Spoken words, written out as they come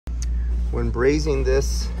When brazing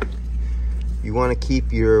this, you want to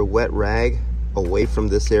keep your wet rag away from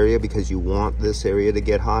this area because you want this area to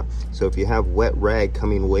get hot. So if you have wet rag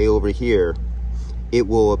coming way over here, it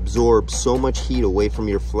will absorb so much heat away from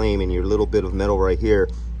your flame and your little bit of metal right here.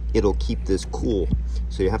 It'll keep this cool.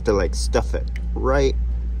 So you have to like stuff it right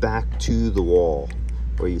back to the wall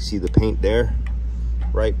where you see the paint there,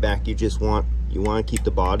 right back. You want to keep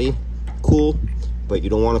the body cool, but you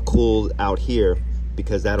don't want to cool out here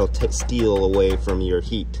because that'll steal away from your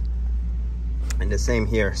heat. And the same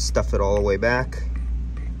here, stuff it all the way back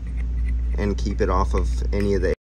and keep it off of any of the